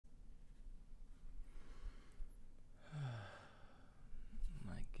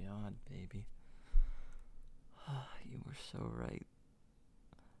were so right.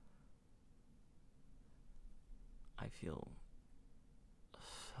 I feel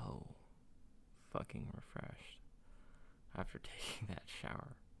so fucking refreshed after taking that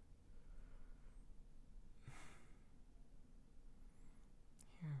shower.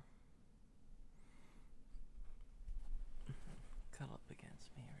 Here, cuddle up against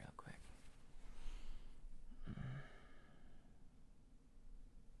me real quick.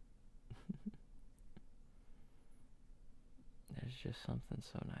 There's just something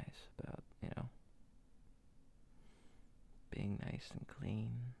so nice about, being nice and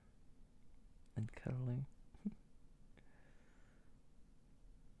clean and cuddling.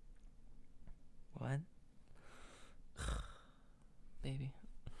 What? Baby.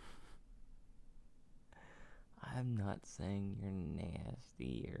 I'm not saying you're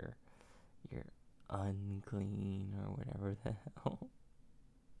nasty or you're unclean or whatever the hell.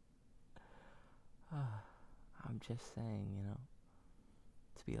 I'm just saying,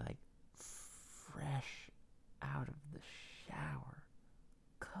 to be like fresh out of the shower,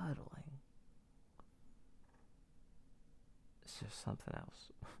 cuddling. It's just something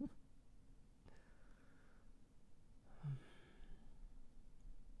else.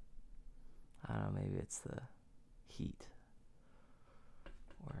 I don't know, maybe it's the heat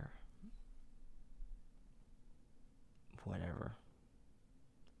or whatever.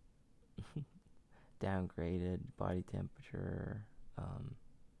 Downgraded body temperature,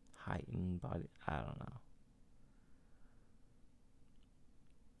 heightened body, I don't know.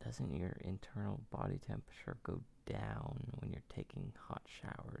 Doesn't your internal body temperature go down when you're taking hot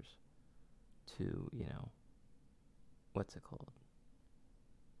showers to, what's it called?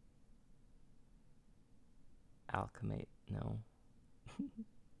 Alchemate? No.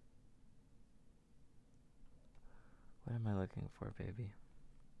 What am I looking for, baby?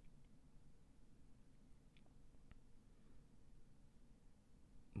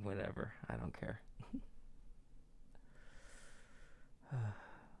 Whatever, I don't care.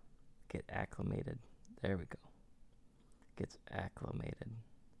 Get acclimated. There we go. Gets acclimated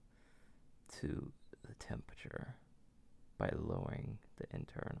to the temperature by lowering the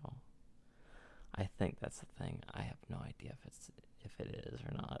internal. I think that's the thing. I have no idea if it is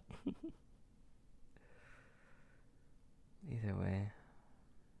or not. Either way.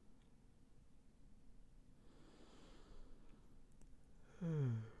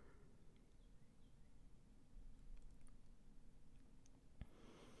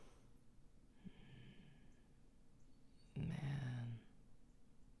 Man.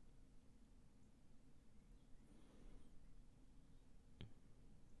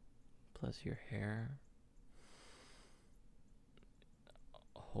 Plus your hair.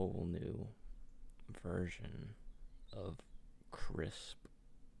 A whole new version of crisp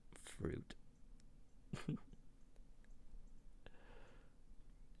fruit.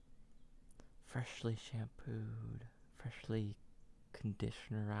 Freshly shampooed, freshly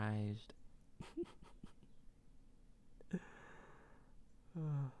conditionerized.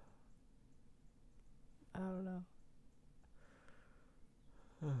 I don't know.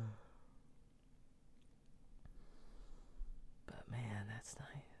 But man, that's nice.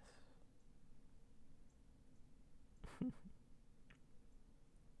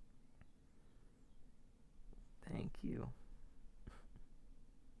 Thank you.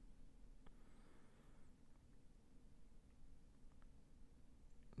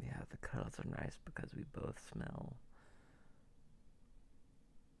 Yeah, the cuddles are nice because we both smell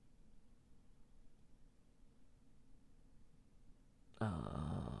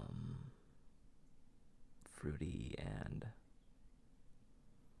fruity and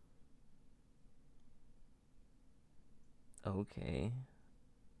okay.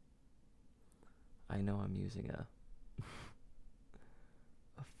 I know I'm using a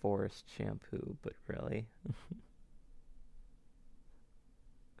forest shampoo, but really?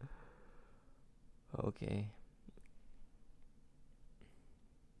 Okay.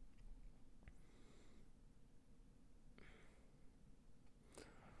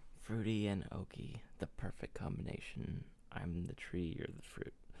 Fruity and oaky, the perfect combination. I'm the tree, you're the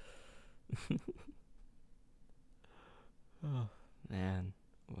fruit. Oh, man,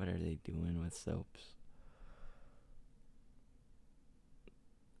 what are they doing with soaps?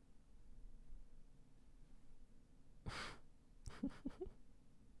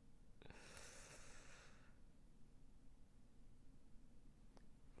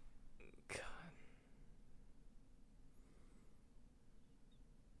 God.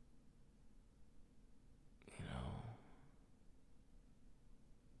 You know,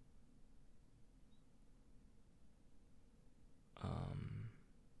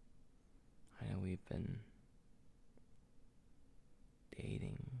 I know we've been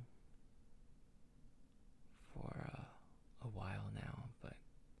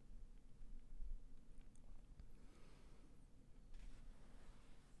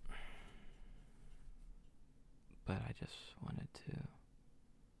I just wanted to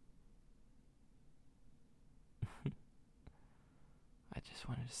I just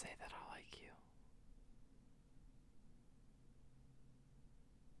wanted to say that I like you.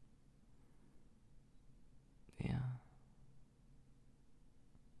 Yeah.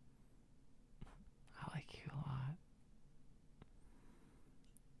 I like you a lot.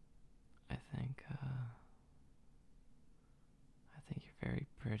 I think you're very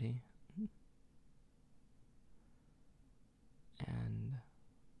pretty. And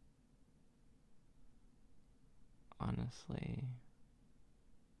honestly,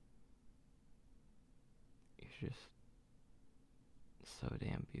 you're just so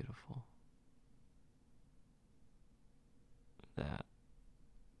damn beautiful that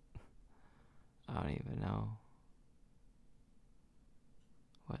I don't even know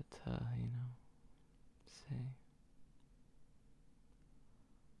what to, say.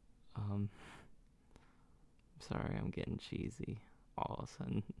 I'm sorry I'm getting cheesy all of a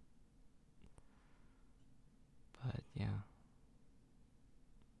sudden. But yeah.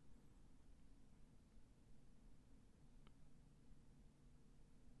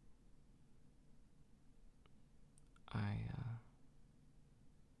 I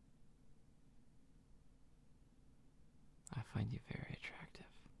I find you very attractive.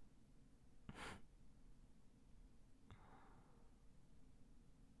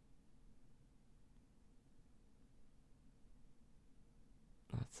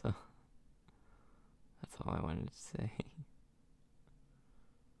 That's that's all I wanted to say.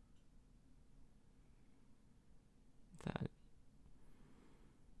 That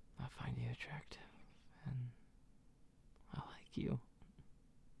I find you attractive and I like you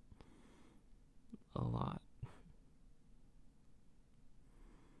a lot.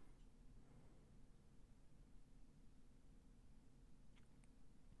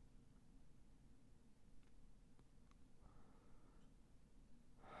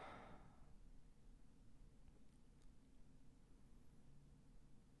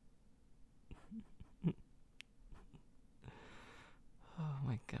 Oh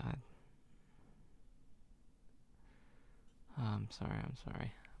my god. Oh, I'm sorry, I'm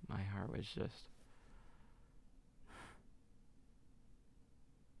sorry. My heart was just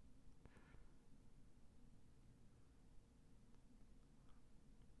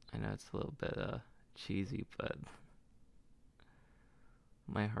I know it's a little bit cheesy, but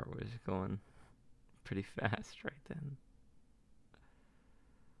my heart was going pretty fast right then.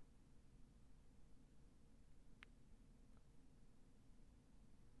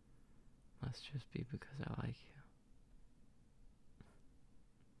 Must just be because I like you.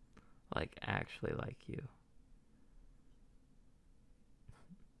 Like, actually like you.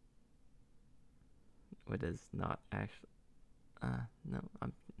 What is not actually. No,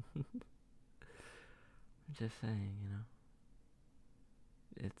 I'm just saying,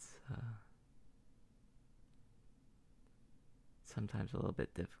 it's sometimes a little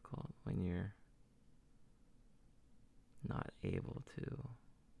bit difficult when you're not able to.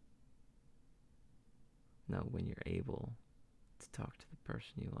 No, when you're able to talk to the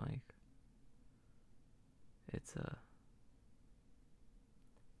person you like. It's a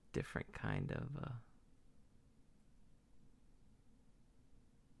different kind of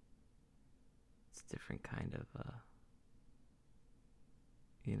it's a different kind of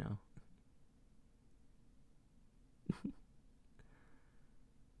you know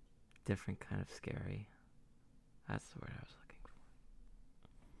different kind of scary. That's the word I was looking for.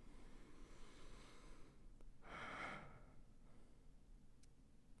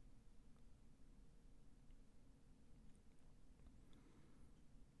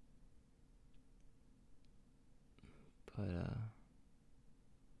 But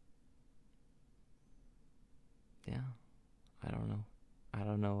yeah, I don't know. I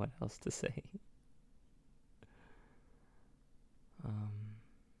don't know what else to say. um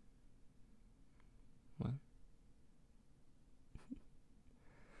what?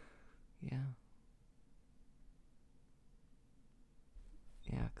 Yeah.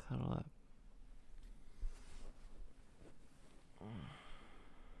 Yeah, cuddle up.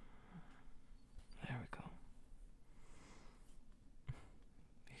 There we go.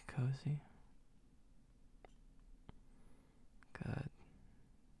 Be cozy. Good.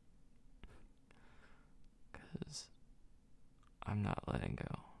 Because I'm not letting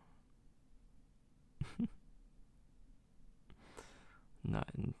go. Not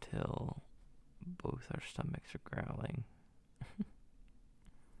until both our stomachs are growling.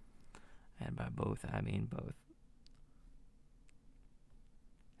 And by both, I mean both.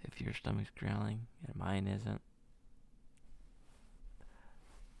 If your stomach's growling and mine isn't,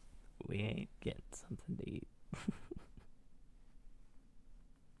 we ain't getting something to eat.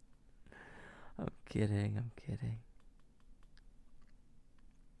 I'm kidding, I'm kidding.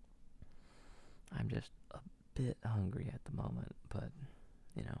 I'm just a bit hungry at the moment, but,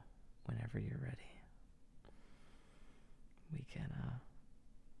 you know, whenever you're ready, we can,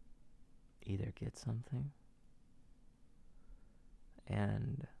 either get something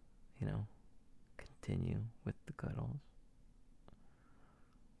and, you know, continue with the cuddles,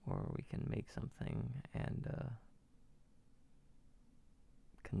 or we can make something and,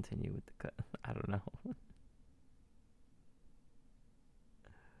 continue with the cut. I don't know.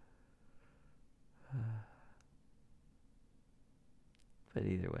 But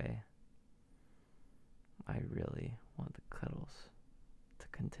either way, I really want the cuddles to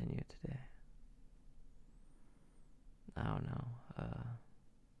continue today. I don't know.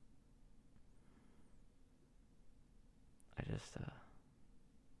 I just,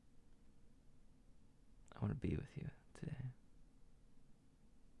 I want to be with you today.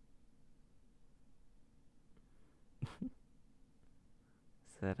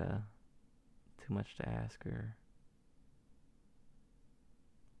 Is that, too much to ask or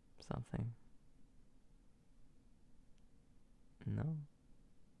something? No?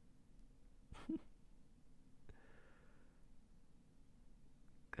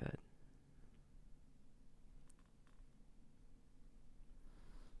 Good.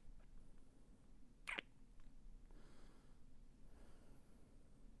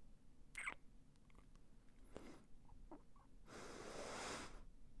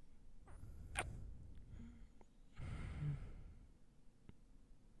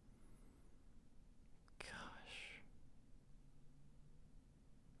 Gosh.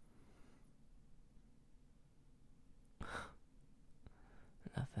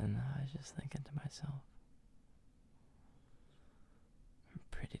 Nothing. I was just thinking to myself, I'm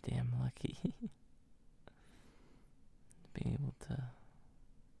pretty damn lucky being able to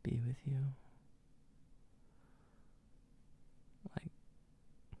be with you. Like,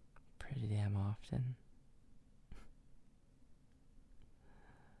 pretty damn often.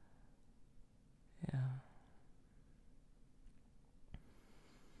 Yeah.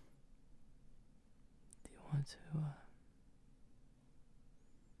 Do you want to,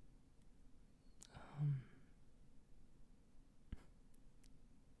 um,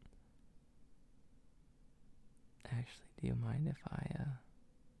 actually, do you mind if I,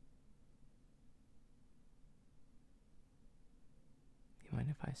 do you mind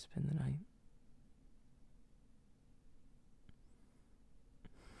if I spend the night?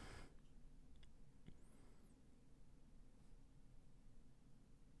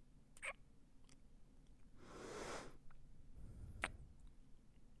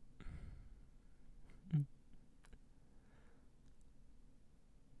 Mm.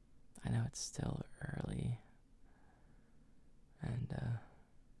 I know it's still early and,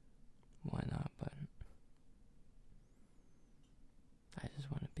 whatnot, but I just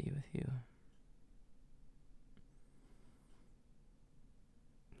want to be with you.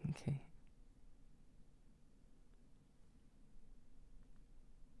 Okay.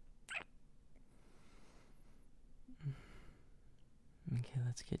 Okay,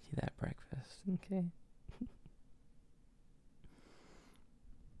 let's get you that breakfast, okay?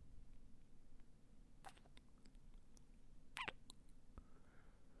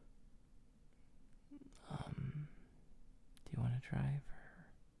 Do you want to drive or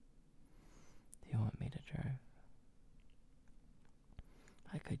do you want me to drive?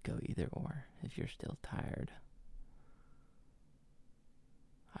 I could go either or if you're still tired.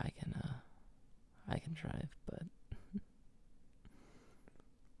 I can drive,